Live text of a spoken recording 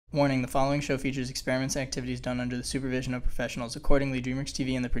Warning, the following show features experiments and activities done under the supervision of professionals. Accordingly, DreamWorks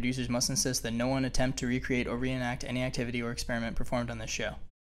TV and the producers must insist that no one attempt to recreate or reenact any activity or experiment performed on this show.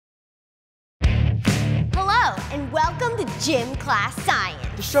 Hello, and welcome to Gym Class Science.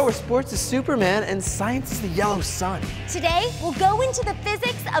 The show where sports is Superman and science is the yellow sun. Today, we'll go into the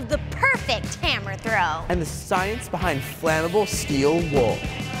physics of the perfect hammer throw. And the science behind flammable steel wool.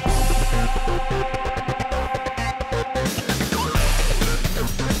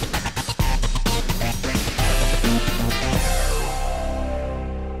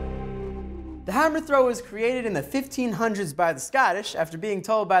 The hammer throw was created in the 1500s by the Scottish after being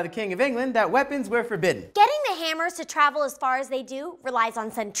told by the King of England that weapons were forbidden. Getting the hammers to travel as far as they do relies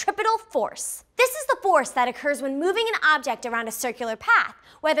on centripetal force. This is the force that occurs when moving an object around a circular path,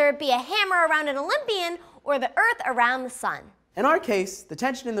 whether it be a hammer around an Olympian or the Earth around the sun. In our case, the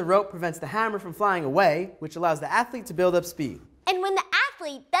tension in the rope prevents the hammer from flying away, which allows the athlete to build up speed. And when the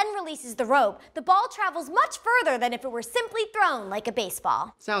athlete then releases the rope, the ball travels much further than if it were simply thrown like a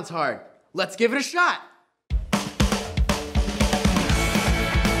baseball. Sounds hard. Let's give it a shot.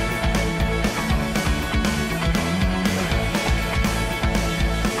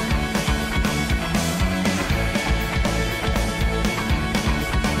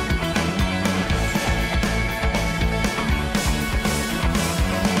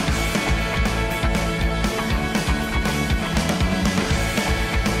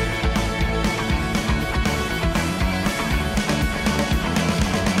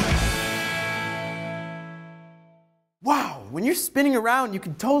 Wow, when you're spinning around, you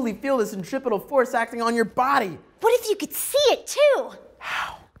can totally feel the centripetal force acting on your body. What if you could see it too?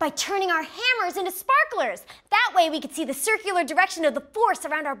 How? By turning our hammers into sparklers. That way we could see the circular direction of the force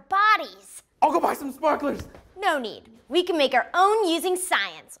around our bodies. I'll go buy some sparklers. No need. We can make our own using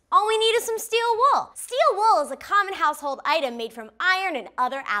science. All we need is some steel wool. Steel wool is a common household item made from iron and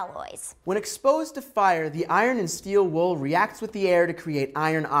other alloys. When exposed to fire, the iron in steel wool reacts with the air to create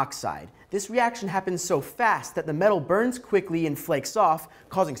iron oxide. This reaction happens so fast that the metal burns quickly and flakes off,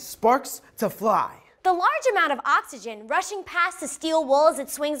 causing sparks to fly. The large amount of oxygen rushing past the steel wool as it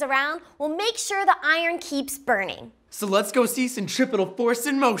swings around will make sure the iron keeps burning. So let's go see centripetal force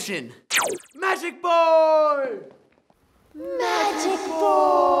in motion. Magic board! Magic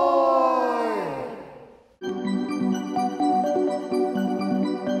board!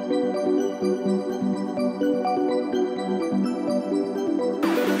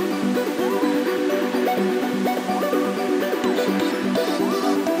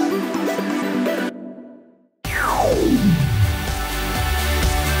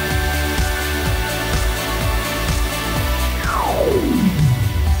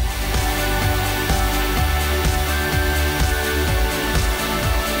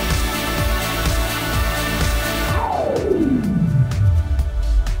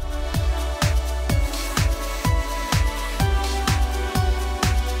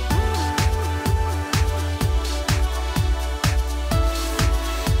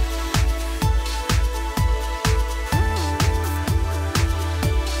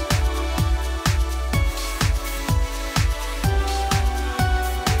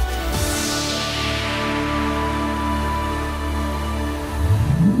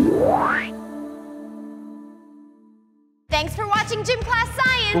 Thanks for watching Gym Class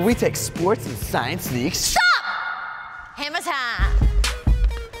Science! Where we take sports and science to the Stop!